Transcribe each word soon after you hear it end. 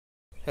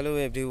Hello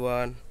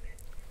everyone,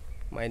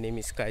 my name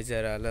is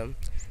Kaiser Alam.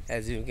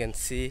 As you can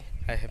see,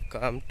 I have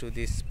come to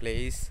this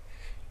place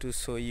to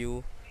show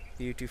you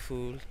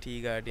beautiful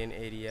tea garden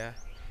area.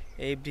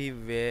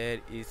 Everywhere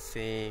is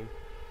same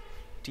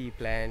tea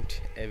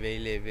plant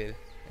available,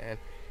 and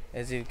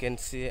as you can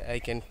see, I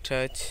can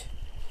touch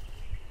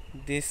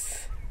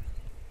this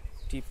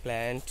tea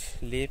plant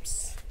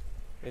leaves.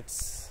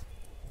 It's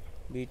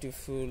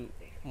beautiful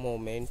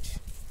moment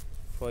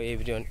for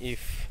everyone.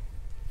 If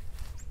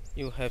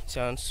you have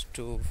chance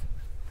to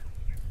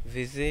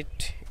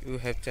visit, you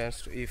have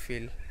chance to, you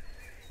feel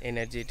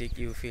energetic,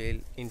 you feel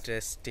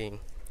interesting,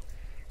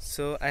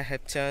 so I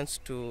have chance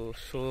to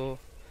show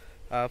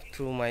up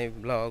through my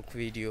blog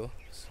video,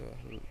 so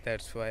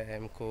that's why I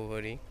am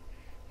covering.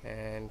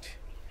 And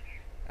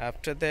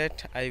after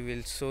that I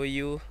will show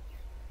you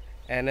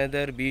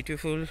another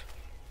beautiful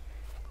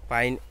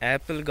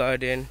pineapple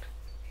garden.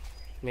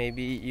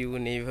 Maybe you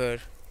never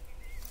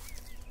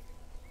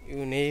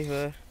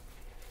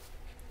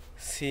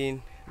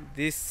seen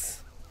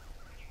this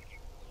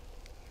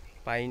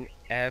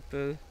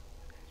pineapple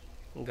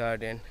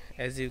garden.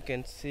 As you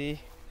can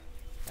see,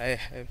 I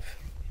have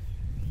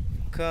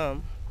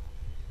come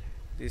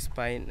this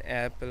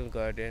pineapple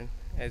garden.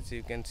 As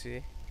you can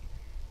see,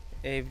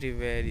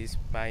 everywhere is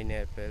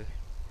pineapple,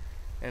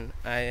 and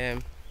I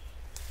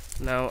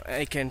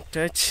can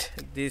touch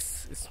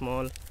this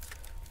small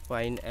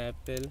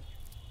pineapple.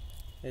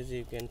 As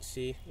you can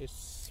see,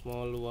 it's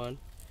small one.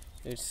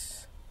 It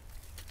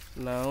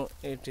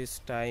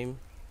is time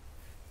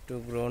to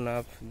grown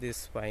up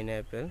this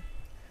pineapple,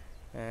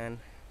 and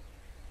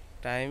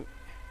time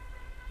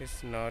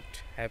is not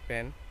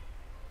happen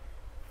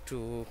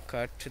to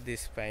cut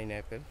this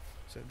pineapple,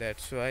 so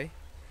that's why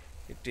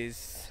it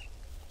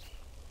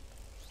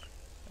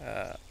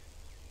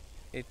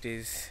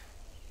is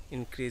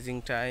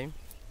increasing time,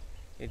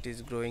 it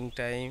is growing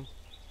time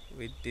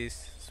with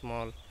this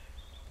small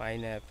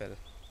pineapple.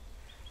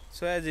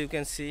 So as you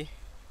can see,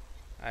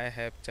 I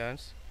have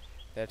chance,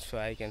 that's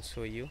why I can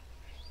show you.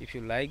 If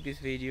you like this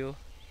video,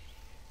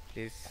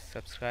 please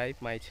subscribe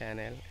my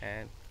channel,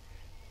 and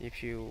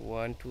if you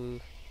want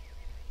to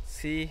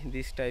see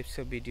these types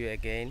of video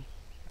again,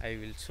 I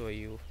will show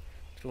you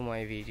through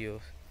my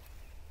videos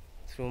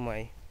through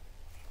my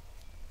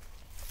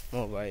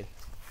mobile.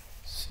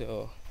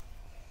 So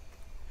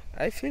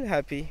I feel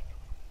happy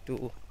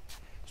to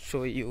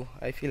show you,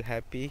 I feel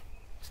happy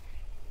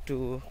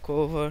to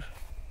cover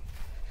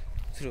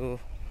through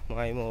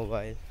my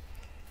mobile,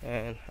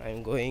 and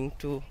I'm going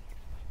to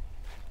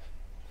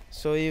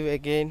show you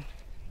again.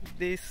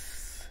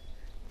 This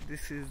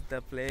is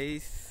the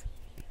place,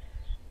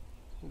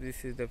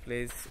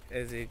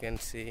 as you can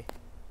see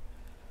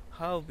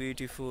how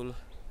beautiful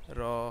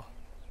raw.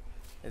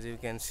 As you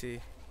can see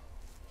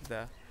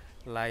the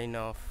line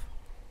of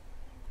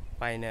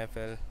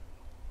pineapple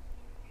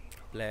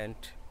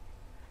plant,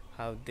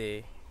 how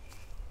they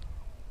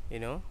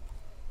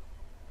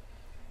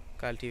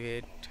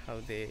cultivate, how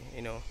they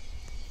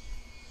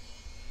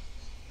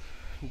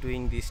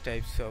doing these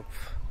types of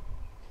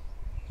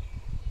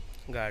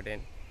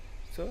garden.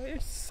 So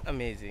it's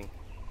amazing,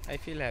 I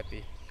feel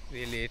happy,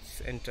 really.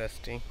 It's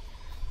interesting,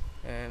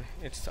 and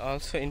it's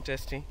also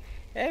interesting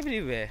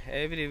everywhere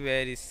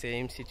is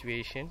same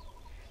situation.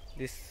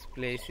 This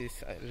place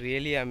is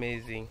really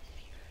amazing,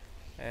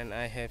 and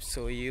I have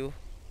show you.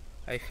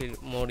 I feel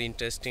more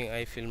interesting,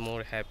 I feel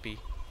more happy.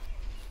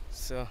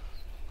 So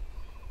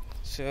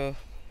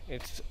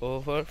it's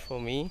over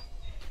for me,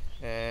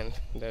 and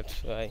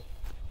that's why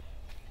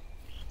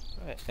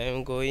I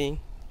am going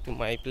to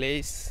my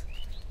place,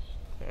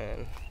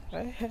 and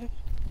I have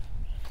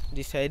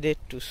decided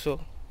to show.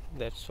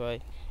 That's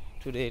why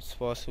today it's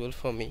possible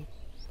for me,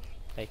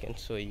 I can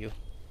show you.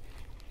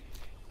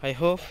 I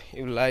hope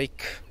you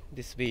like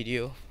this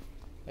video,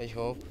 I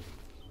hope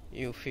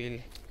you feel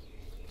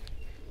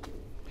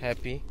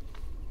happy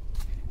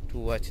to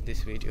watch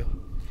this video.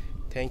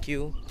 Thank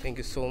you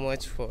so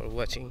much for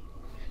watching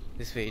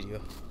this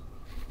video.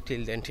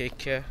 Till then, take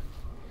care,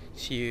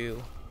 see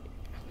you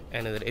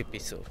another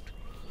episode.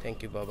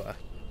 Thank you, bye bye.